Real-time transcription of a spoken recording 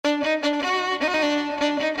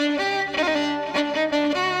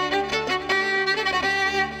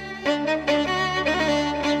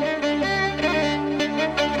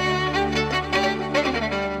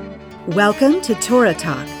Welcome to Torah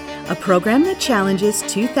Talk, a program that challenges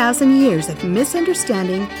 2,000 years of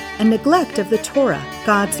misunderstanding and neglect of the Torah,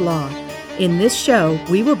 God's law. In this show,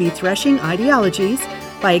 we will be threshing ideologies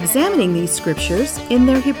by examining these scriptures in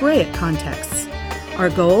their Hebraic contexts. Our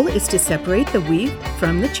goal is to separate the wheat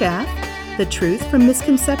from the chaff, the truth from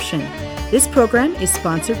misconception. This program is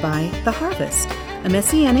sponsored by The Harvest, a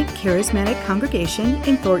Messianic charismatic congregation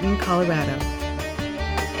in Thornton, Colorado.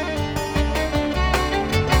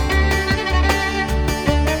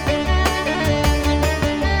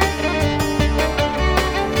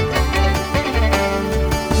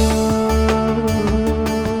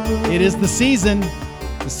 It is the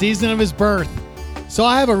season of his birth. So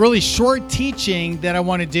I have a really short teaching that I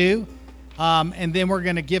want to do, and then we're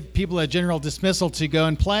going to give people a general dismissal to go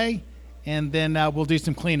and play, and then we'll do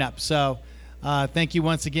some cleanup. So thank you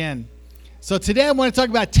once again. So today I want to talk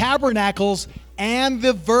about Tabernacles and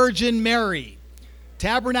the Virgin Mary.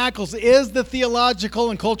 Tabernacles is the theological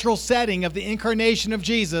and cultural setting of the incarnation of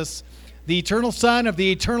Jesus, the eternal Son of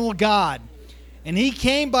the eternal God. And he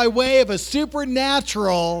came by way of a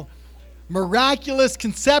supernatural, miraculous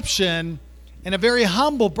conception and a very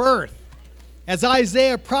humble birth. As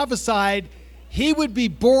Isaiah prophesied, he would be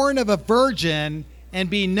born of a virgin and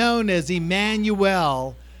be known as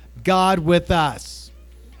Immanuel, God with us.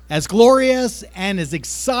 As glorious and as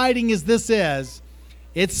exciting as this is,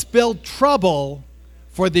 it spelled trouble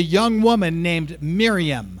for the young woman named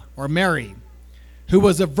Miriam, or Mary, who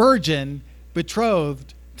was a virgin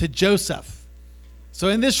betrothed to Joseph. So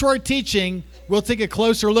in this short teaching, we'll take a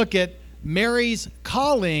closer look at Mary's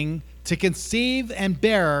calling to conceive and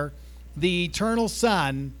bear the eternal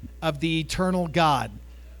Son of the eternal God.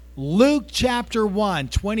 Luke chapter 1,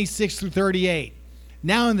 26 through 38.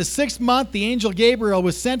 Now in the 6th month, the angel Gabriel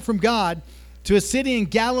was sent from God to a city in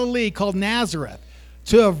Galilee called Nazareth,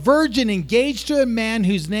 to a virgin engaged to a man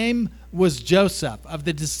whose name was Joseph, of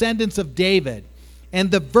the descendants of David.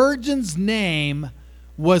 And the virgin's name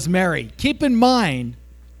was Mary. Keep in mind,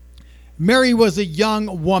 Mary was a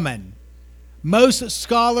young woman. Most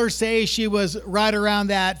scholars say she was right around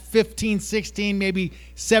that 15, 16, maybe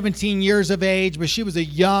 17 years of age, but she was a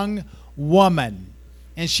young woman,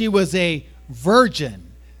 and she was a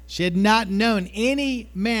virgin. She had not known any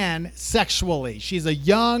man sexually. She's a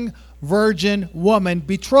young virgin woman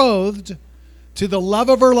betrothed to the love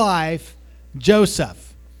of her life,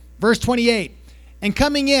 Joseph. Verse 28, and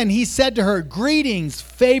coming in, he said to her, "Greetings,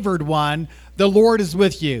 favored one, the Lord is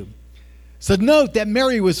with you." So note that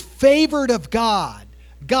Mary was favored of God.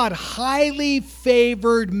 God highly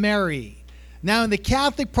favored Mary. Now in the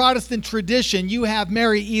Catholic Protestant tradition, you have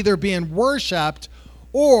Mary either being worshipped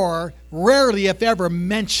or rarely, if ever,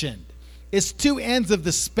 mentioned. It's two ends of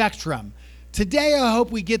the spectrum. Today I hope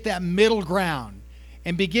we get that middle ground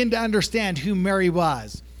and begin to understand who Mary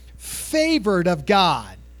was. Favored of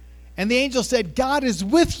God. And the angel said, God is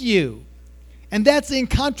with you. And that's in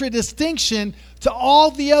contradistinction to all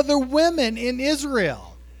the other women in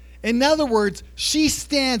Israel. In other words, she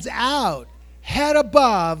stands out head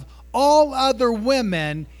above all other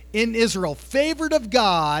women in Israel. Favored of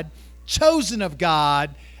God, chosen of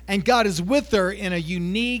God, and God is with her in a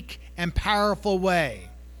unique and powerful way.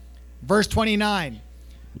 Verse 29,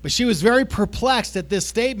 but she was very perplexed at this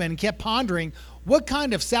statement and kept pondering what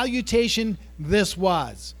kind of salutation this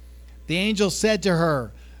was. The angel said to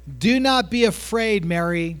her, "Do not be afraid,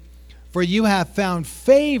 Mary, for you have found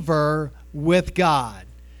favor with God."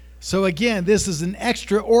 So again, this is an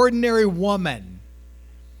extraordinary woman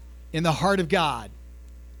in the heart of God.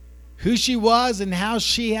 Who she was and how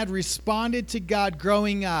she had responded to God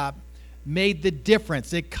growing up made the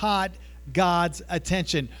difference. It caught God's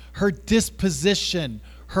attention. Her disposition,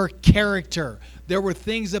 her character. There were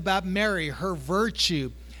things about Mary, her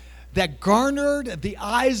virtue, that garnered the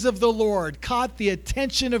eyes of the Lord, caught the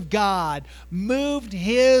attention of God, moved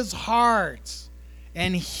his heart,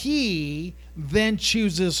 and he then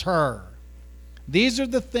chooses her. These are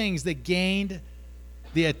the things that gained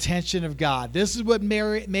the attention of God. This is what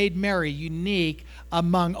made Mary unique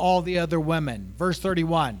among all the other women. Verse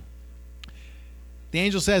 31. The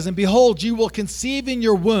angel says, and behold, you will conceive in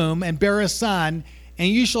your womb and bear a son, and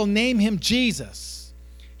you shall name him Jesus.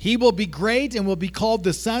 He will be great and will be called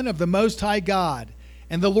the Son of the Most High God.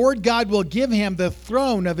 And the Lord God will give him the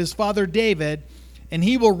throne of his father David, and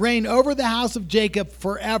he will reign over the house of Jacob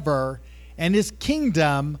forever, and his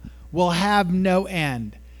kingdom will have no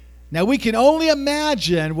end. Now we can only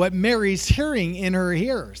imagine what Mary's hearing in her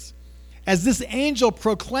ears as this angel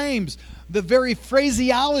proclaims the very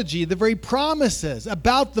phraseology, the very promises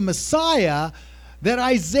about the Messiah that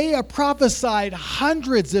Isaiah prophesied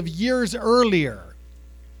hundreds of years earlier.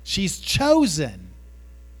 She's chosen.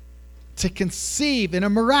 to conceive in a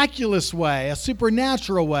miraculous way, a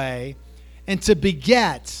supernatural way, and to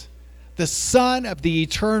beget the Son of the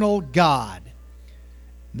eternal God.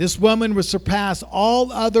 This woman would surpass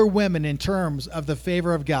all other women in terms of the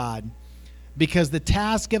favor of God, because the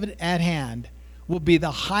task of it at hand will be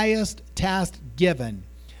the highest task given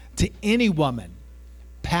to any woman,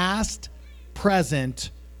 past,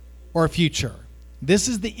 present, or future. This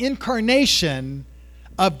is the incarnation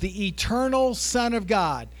of the eternal Son of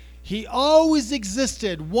God. He always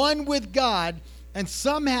existed, one with God, and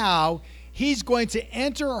somehow he's going to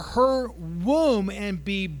enter her womb and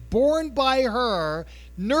be born by her,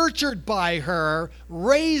 nurtured by her,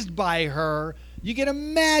 raised by her. You can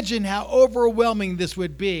imagine how overwhelming this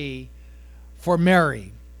would be for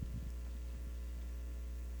Mary.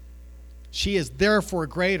 She is therefore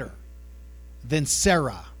greater than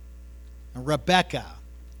Sarah, Rebecca,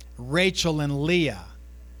 Rachel, and Leah,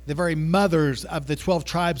 the very mothers of the 12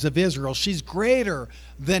 tribes of Israel. She's greater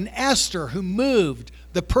than Esther, who moved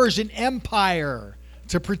the Persian Empire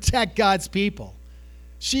to protect God's people.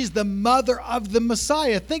 She's the mother of the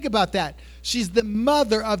Messiah. Think about that. She's the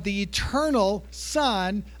mother of the eternal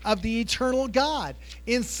Son of the eternal God.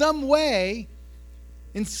 In some way,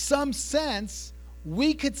 in some sense,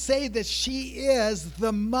 we could say that she is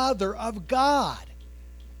the mother of God.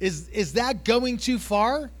 Is that going too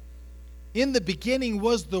far? In the beginning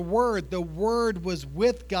was the Word was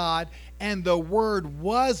with God, and the Word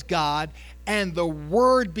was God, and the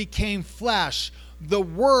Word became flesh. The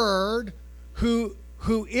Word, who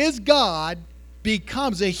is God,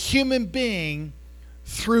 becomes a human being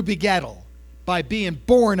through begettal, by being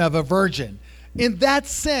born of a virgin. In that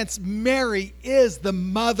sense, Mary is the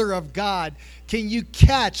mother of God. Can you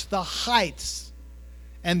catch the heights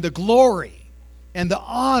and the glory and the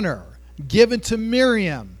honor given to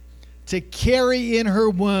Miriam to carry in her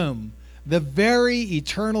womb the very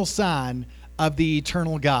eternal Son of the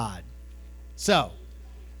eternal God? So,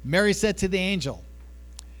 Mary said to the angel,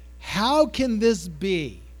 "How can this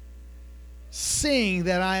be, seeing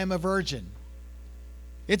that I am a virgin?"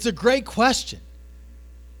 It's a great question.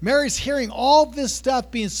 Mary's hearing all this stuff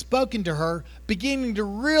being spoken to her, beginning to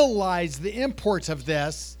realize the import of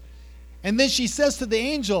this. And then she says to the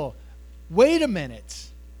angel, "Wait a minute.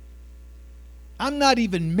 I'm not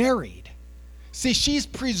even married." See, she's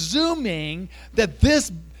presuming that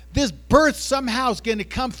this birth somehow is going to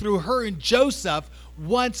come through her and Joseph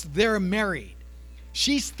once they're married.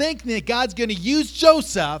 She's thinking that God's going to use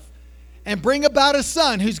Joseph and bring about a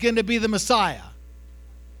son who's going to be the Messiah.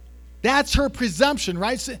 That's her presumption,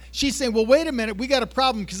 right? So she's saying, well, wait a minute, we got a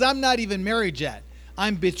problem because I'm not even married yet.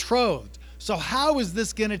 I'm betrothed. So how is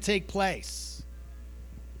this going to take place?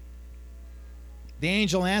 The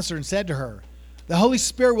angel answered and said to her, "The Holy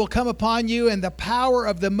Spirit will come upon you, and the power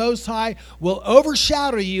of the Most High will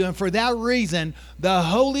overshadow you, and for that reason, the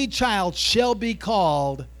Holy Child shall be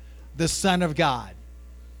called the Son of God."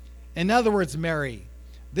 In other words, Mary,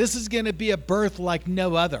 this is going to be a birth like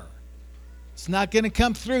no other. It's not going to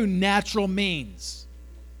come through natural means.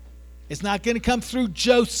 It's not going to come through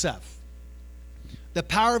Joseph. The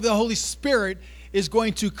power of the Holy Spirit is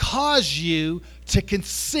going to cause you to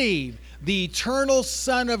conceive the eternal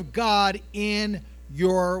Son of God in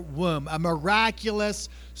your womb. A miraculous,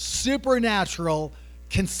 supernatural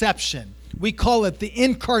conception. We call it the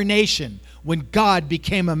incarnation, when God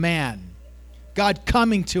became a man. God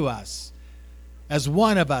coming to us as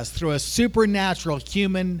one of us through a supernatural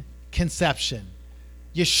human conception.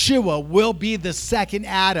 Yeshua will be the second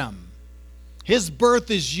Adam. His birth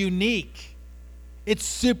is unique. It's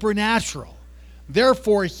supernatural.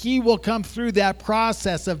 Therefore, he will come through that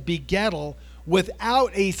process of begettal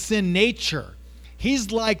without a sin nature.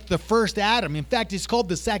 He's like the first Adam. In fact, he's called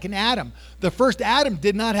the second Adam. The first Adam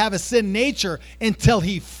did not have a sin nature until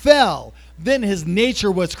he fell. Then his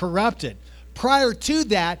nature was corrupted. Prior to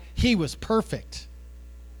that, he was perfect.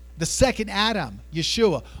 The second Adam,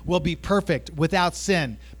 Yeshua, will be perfect without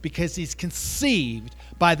sin because he's conceived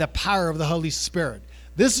by the power of the Holy Spirit.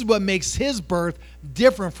 This is what makes his birth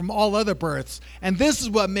different from all other births. And this is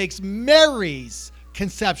what makes Mary's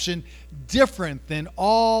conception different than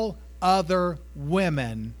all other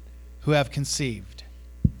women who have conceived.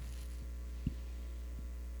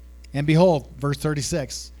 And behold, verse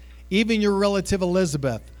 36, even your relative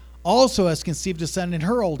Elizabeth also has conceived a son in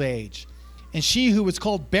her old age. And she who was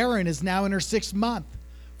called barren is now in her 6th month.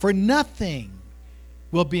 For nothing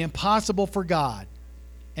will be impossible for God.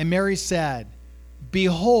 And Mary said,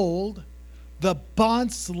 "Behold, the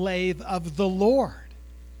bondslave of the Lord.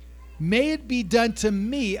 May it be done to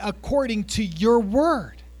me according to your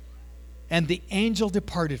word." And the angel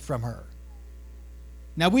departed from her.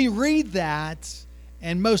 Now we read that,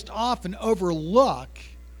 and most often overlook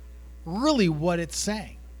really what it's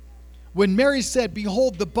saying. When Mary said,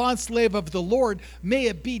 "Behold, the bondslave of the Lord, may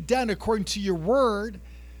it be done according to your word,"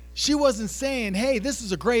 she wasn't saying, "Hey, this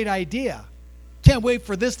is a great idea. Can't wait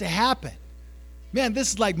for this to happen. Man,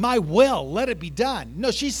 this is like my will. Let it be done."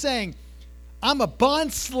 No, she's saying, "I'm a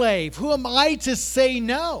bondslave. Who am I to say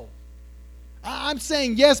no? I'm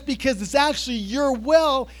saying yes because it's actually your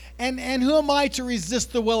will, and who am I to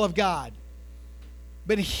resist the will of God?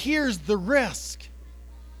 But here's the risk.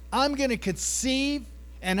 I'm going to conceive,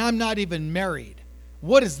 and I'm not even married.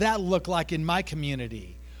 What does that look like in my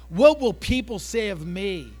community? What will people say of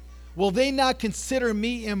me? Will they not consider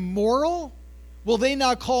me immoral? Will they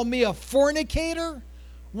not call me a fornicator?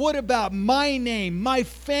 What about my name, my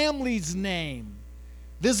family's name?"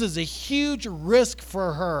 This is a huge risk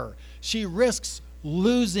for her. She risks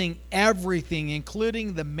losing everything,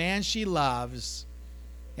 including the man she loves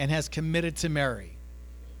and has committed to marry.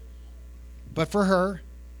 But for her,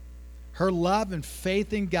 her love and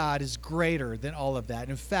faith in God is greater than all of that.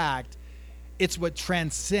 In fact, it's what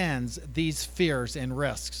transcends these fears and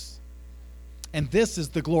risks. And this is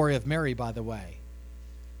the glory of Mary, by the way.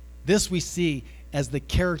 This we see as the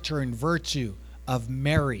character and virtue of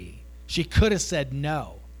Mary. She could have said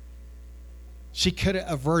no. She could have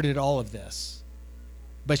averted all of this.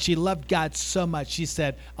 But she loved God so much, she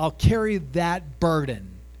said, "I'll carry that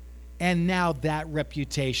burden and now that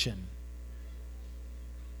reputation.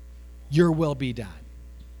 Your will be done."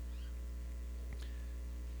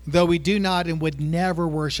 Though we do not and would never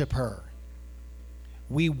worship her,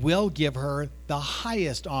 we will give her the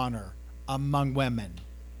highest honor among women.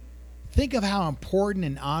 Think of how important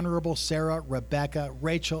and honorable Sarah, Rebecca,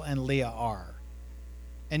 Rachel, and Leah are.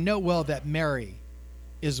 And note well that Mary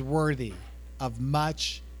is worthy of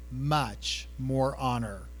much, much more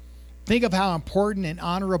honor. Think of how important and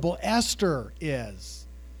honorable Esther is.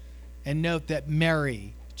 And note that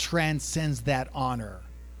Mary transcends that honor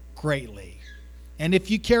greatly. And if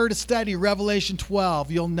you care to study Revelation 12,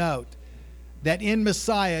 you'll note that in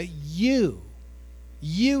Messiah, you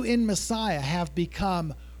in Messiah have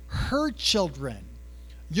become her children.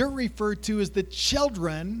 You're referred to as the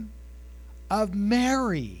children of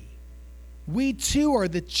Mary. We too are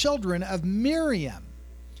the children of Miriam.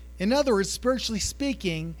 In other words, spiritually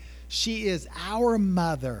speaking, she is our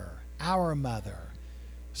mother, our mother.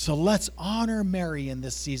 So let's honor Mary in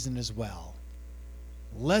this season as well.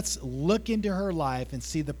 Let's look into her life and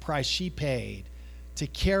see the price she paid to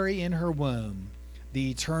carry in her womb the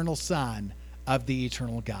eternal Son of the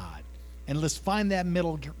eternal God. And let's find that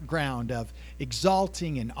middle ground of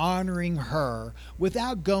exalting and honoring her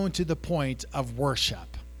without going to the point of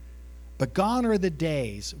worship. But gone are the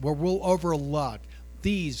days where we'll overlook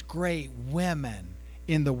these great women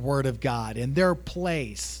in the Word of God and their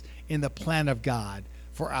place in the plan of God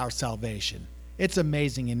for our salvation. It's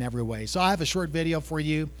amazing in every way. So I have a short video for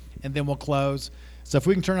you, and then we'll close. So if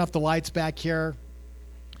we can turn off the lights back here.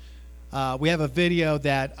 We have a video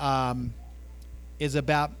that is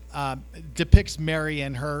about depicts Mary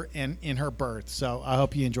and her in her birth. So I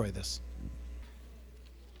hope you enjoy this.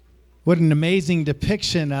 What an amazing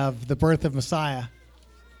depiction of the birth of Messiah.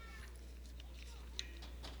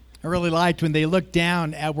 I really liked when they look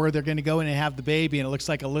down at where they're going to go in and have the baby, and it looks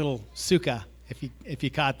like a little sukkah. If you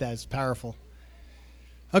caught that, it's powerful.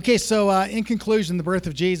 Okay, so in conclusion, the birth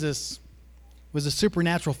of Jesus was a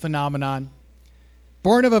supernatural phenomenon.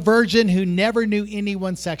 Born of a virgin who never knew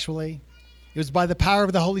anyone sexually. It was by the power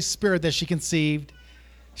of the Holy Spirit that she conceived.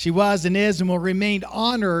 She was and is and will remain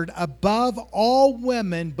honored above all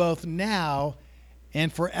women, both now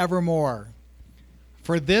and forevermore.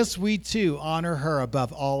 For this we too honor her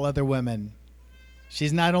above all other women.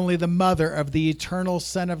 She's not only the mother of the eternal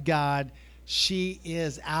Son of God, she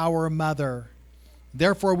is our mother.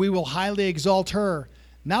 Therefore we will highly exalt her,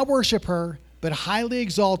 not worship her, but highly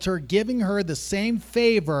exalt her, giving her the same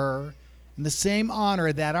favor and the same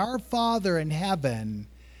honor that our Father in heaven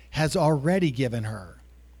has already given her.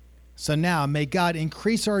 So now may God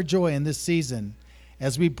increase our joy in this season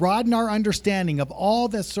as we broaden our understanding of all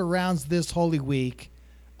that surrounds this Holy Week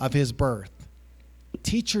of his birth.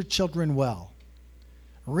 Teach your children well.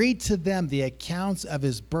 Read to them the accounts of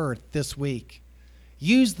his birth this week.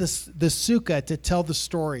 Use the sukkah to tell the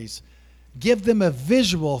stories. Give them a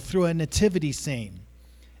visual through a nativity scene.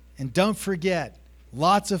 And don't forget,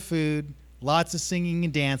 lots of food, lots of singing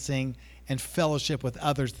and dancing, and fellowship with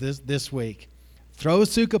others this week. Throw a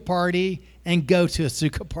sukkah party and go to a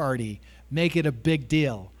sukkah party. Make it a big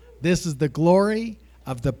deal. This is the glory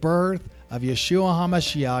of the birth of Yeshua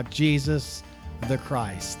HaMashiach, Jesus the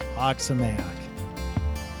Christ. Chag Sameach.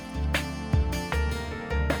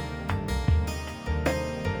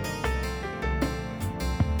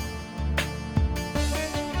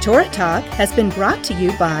 Torah Talk has been brought to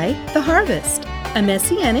you by The Harvest, a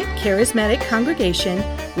Messianic charismatic congregation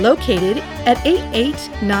located at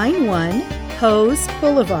 8891 Hose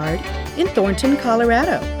Boulevard in Thornton,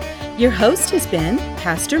 Colorado. Your host has been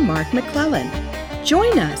Pastor Mark McClellan.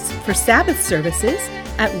 Join us for Sabbath services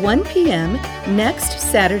at 1 p.m. next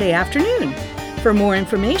Saturday afternoon. For more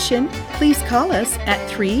information, please call us at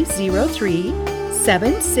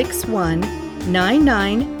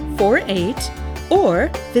 303-761-9948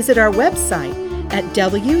 or visit our website at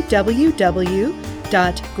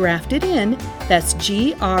www.graftedin, that's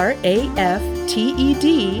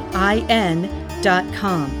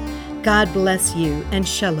graftedin.com. God bless you and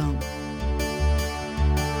shalom.